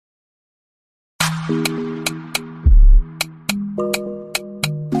She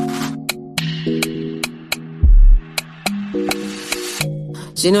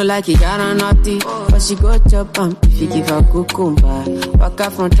no like it, got on naughty, but she go chop if you give her cucumber. Walk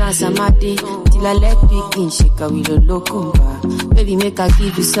out from Transamadi, till I let begin, shake her with a locumba. Baby, make her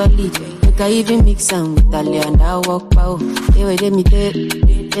give you solid, make her even mix them with a lay and I walk pow. They were let me tell,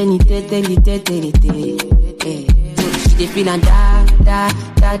 She dey feel and da, da,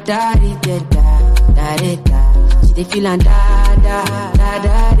 da, da, da, da, da, da. She dey feel and da, da, da,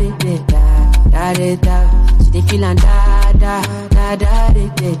 da, da, da, da, da. She dey feel and da, da, da, da,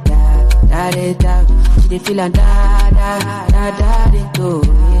 da, da, da, da. She dey feel and da, da, da, da, da,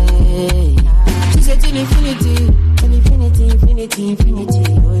 She said till infinity, infinity, infinity, infinity,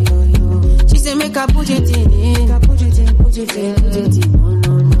 yo, yo, yo. She said make her put it in, put it in, put it in, put it in, no,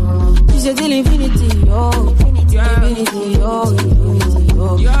 no, no. She said till infinity, yo, infinity, infinity, yo, infinity,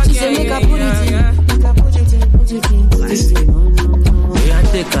 yo. She said make her put it in, make her put it in, put it in, put it in, no, no, no.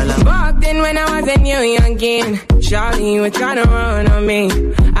 Back then when I was a new youngin', shawty, you were trying to run on me.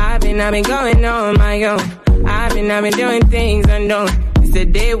 I've been going on my own. I've been doing things unknown. It's the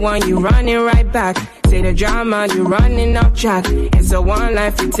day one, you running right back. Say the drama, you running off track. It's a one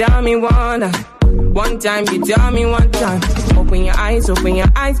life, you tell me one life. One time, you tell me one time. Open your eyes,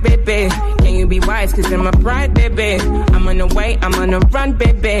 baby. Can you be wise, cause I'm a pride, baby. I'm on the way, I'm on the run,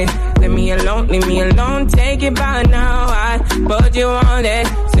 baby. Leave me alone, take it by now. I put you on it.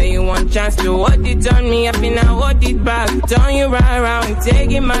 Say you want chance to what it on me, I been I what it back. Turn you right around,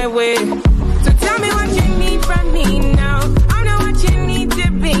 take it my way. So tell me what you need from me now. I know what you need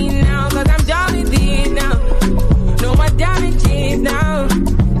to be now, cause I'm done with it now. No more damages now.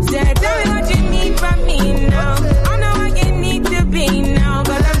 Say, tell me what you need from me now. I know what you need to be now,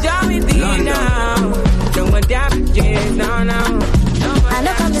 cause I'm done with it now. No more damages now, now. I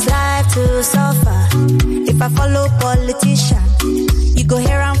know come this life to suffer. If I follow politician, you go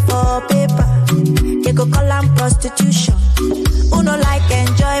here and for paper. They go call am prostitution. Who no like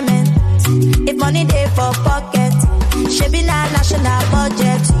enjoyment? If money dey for pocket, shebi na national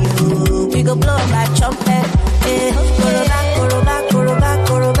budget. You, we go blow like trumpet. Koroba, koroba, koroba,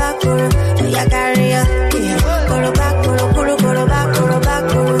 koroba, koro. Ya carry ya. Koroba, koro, koro, koroba, koroba,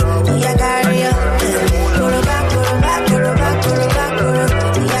 koro. Ya carry ya. Koroba, koroba, koroba, koroba, koro.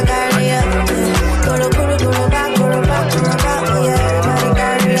 Ya carry ya. Koro, koro, koroba, koroba, koroba. Ya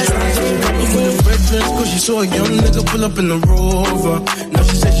carry ya. Cause she saw a young nigga pull up in the Rover. Now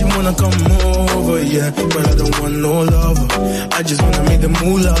she said she wanna come over, yeah. But I don't want no lover. I just wanna make the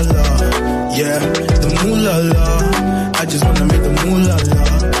moolah la. Yeah, the moolah la. I just wanna make the moolah la.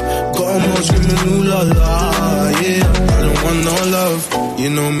 Got them all screaming ooh la la. Yeah, I don't want no love. You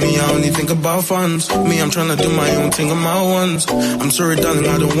know me, I only think about funds. Me, I'm tryna do my own thing on my ones. I'm sorry, darling,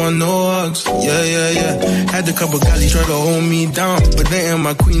 I don't want no hugs. Yeah, yeah, yeah. Had a couple guys try to hold me down, but they ain't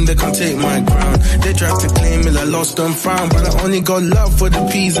my queen, they can't take my crown. They tried to claim it, I lost and found, but I only got love for the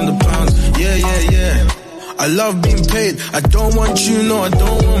peas and the pounds. Yeah, yeah, yeah. I love being paid. I don't want you, no, I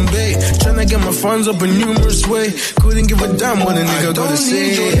don't want bait. Tryna get my funds up a numerous way. Couldn't give a damn what a nigga gotta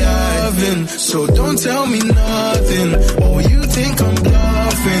say. I don't need your loving, so don't tell me nothing. Oh, you think I'm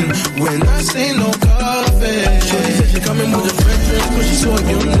bluffing when I say no coffee. Shorty said she coming with a friend, cause she saw a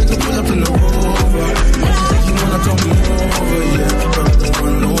young nigga pull up in the Rover. Now she said she wanna come over, yeah. But I don't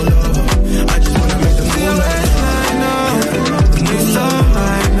want no lover. I just wanna make the moolah. It's all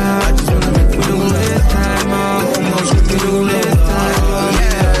mine now. I just wanna make the moolah.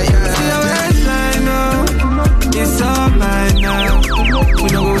 It's all mine now. We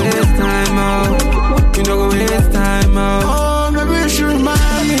don't go waste time out. We don't go waste time out. Oh, maybe you should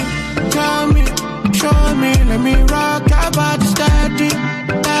remind me. Tell me, show me. Let me rock out body steady.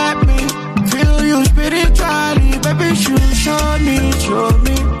 Let me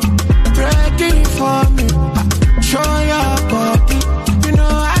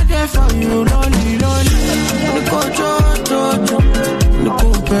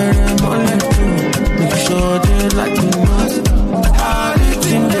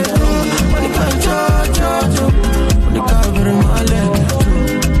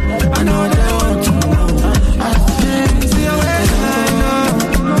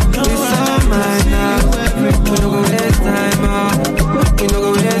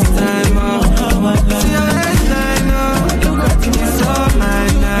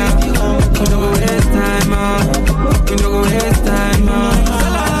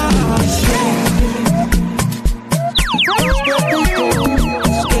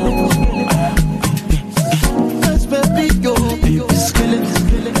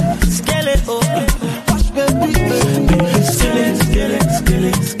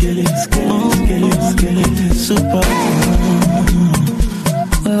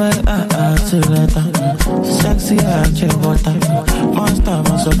leche bota. Monster,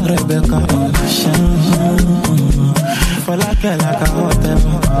 más sobre Rebecca. For like a hotel.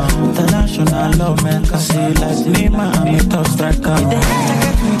 International love maker. See like Nima, I'm a top striker.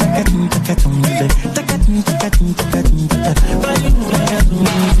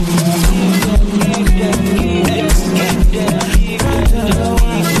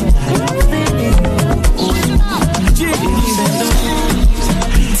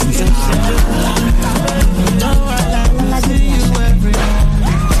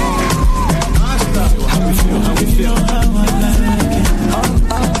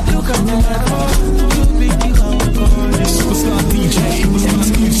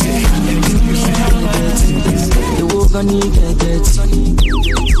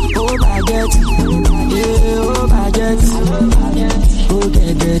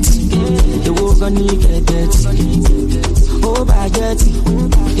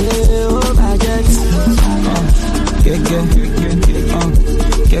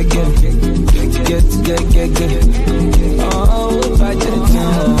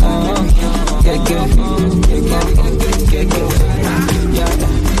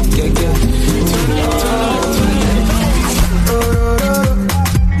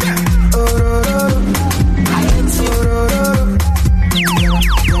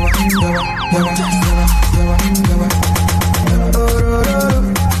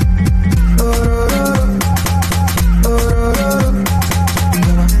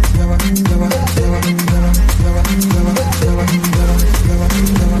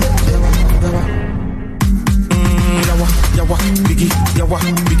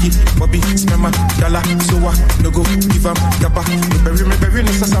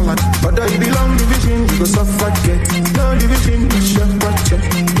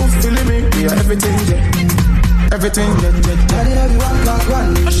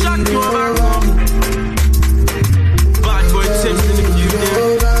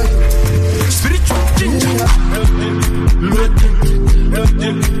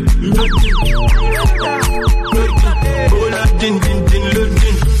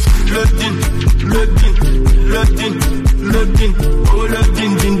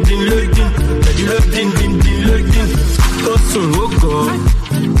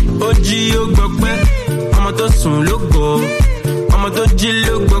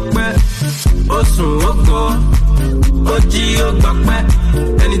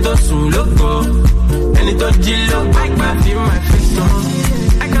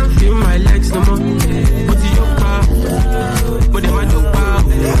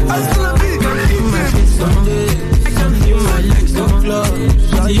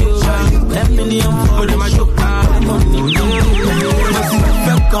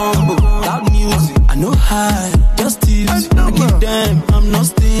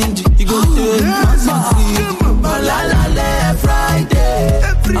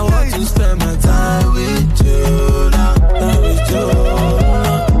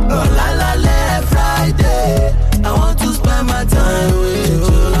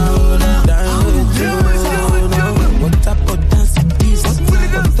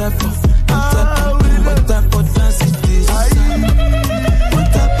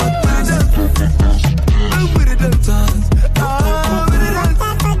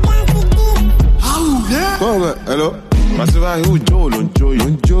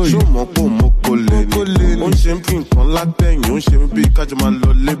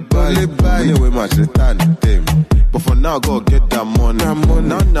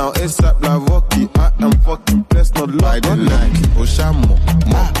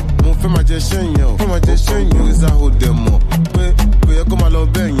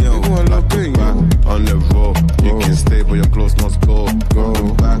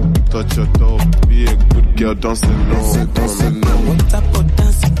 Don't say no. What type of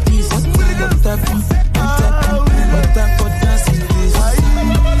dance is this? What type of